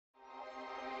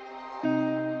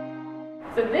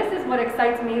So this is what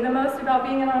excites me the most about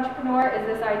being an entrepreneur, is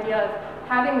this idea of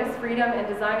having this freedom and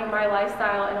designing my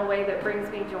lifestyle in a way that brings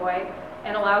me joy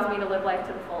and allows me to live life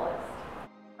to the fullest.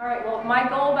 All right, well, my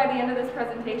goal by the end of this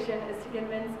presentation is to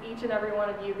convince each and every one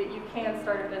of you that you can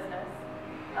start a business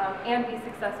and be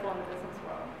successful in the business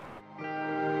world.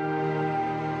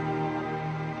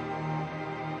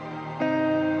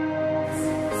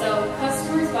 So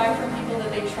customers buy from people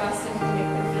that they trust and can make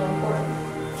them feel important.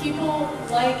 People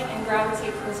like and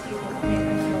gravitate towards people who make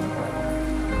them feel important.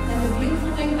 And the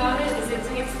beautiful thing about it is it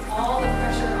takes all the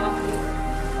pressure off you.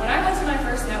 When I went to my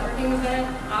first networking event,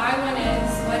 I went in,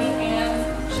 sweaty hands,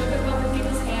 shook a couple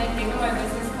people's hand, gave them my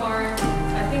business card,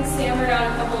 I think stammered out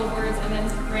a couple of words, and then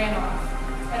ran off.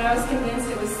 And I was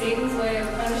convinced it was Satan's way of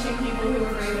punishing people who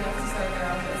were brave enough to start their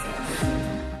own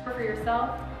business. For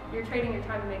yourself, you're trading your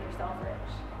time to make yourself rich,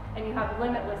 and you have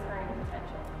limitless earning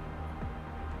potential.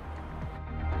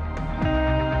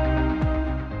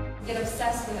 Get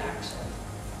obsessed with action.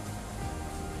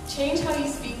 Change how you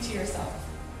speak to yourself.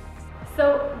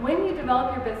 So when you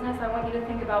develop your business, I want you to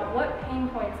think about what pain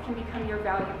points can become your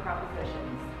value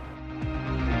propositions.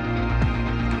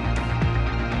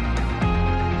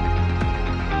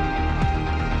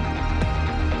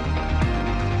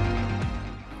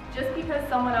 Just because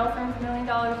someone else earns $1 million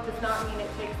does not mean it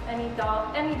takes any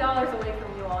dollars away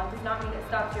from you all. It does not mean it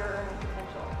stops your earning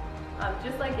potential.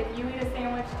 Just like if you eat a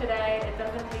sandwich today, it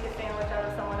doesn't take a sandwich out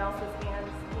of someone else's hands,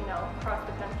 across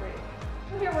the country.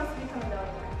 Who here wants to become a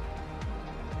millionaire?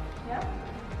 Yeah?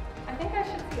 I think I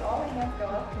should see all the hands go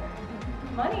up here.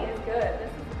 Money is good.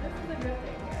 This is a good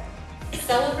thing here.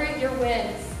 Celebrate your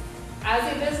wins.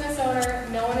 As a business owner,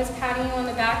 no one is patting you on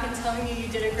the back and telling you you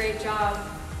did a great job.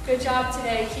 Good job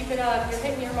today, keep it up, you're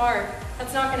hitting your mark.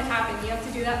 That's not going to happen. You have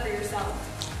to do that for yourself.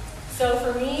 So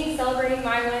for me, celebrating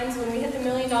my wins, when we hit the $1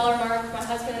 million mark, my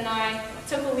husband and I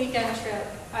took a weekend trip.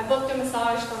 I booked a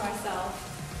massage for myself.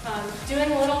 Doing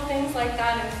little things like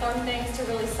that and fun things to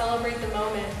really celebrate the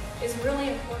moment is really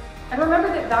important. And remember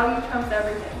that value trumps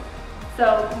everything.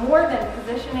 So more than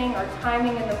positioning or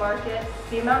timing in the market,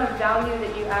 the amount of value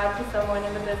that you add to someone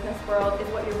in the business world is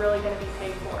what you're really going to be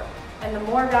paid for. And the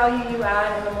more value you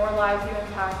add and the more lives you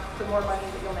impact, the more money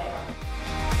that you'll make.